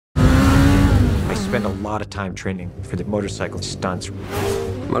spend a lot of time training for the motorcycle stunts.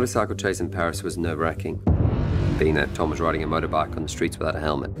 Motorcycle chase in Paris was nerve-wracking. Being that Tom was riding a motorbike on the streets without a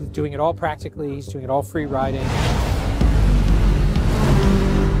helmet. He's doing it all practically, he's doing it all free riding.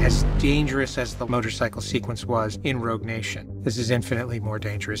 As dangerous as the motorcycle sequence was in Rogue Nation, this is infinitely more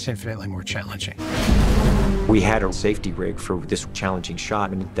dangerous, infinitely more challenging. We had a safety rig for this challenging shot,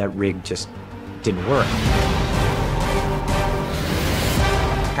 and that rig just didn't work.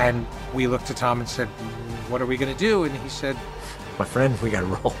 And we looked at Tom and said, what are we going to do? And he said, my friend, we got to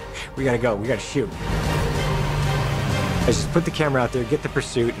roll. We got to go. We got to shoot. I just put the camera out there, get the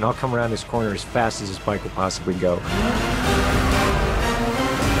pursuit, and I'll come around this corner as fast as this bike will possibly go.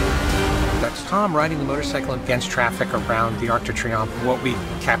 That's Tom riding the motorcycle against traffic around the Arc de Triomphe. What we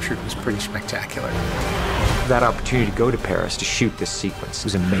captured was pretty spectacular. That opportunity to go to Paris to shoot this sequence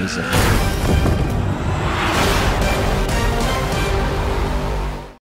was amazing.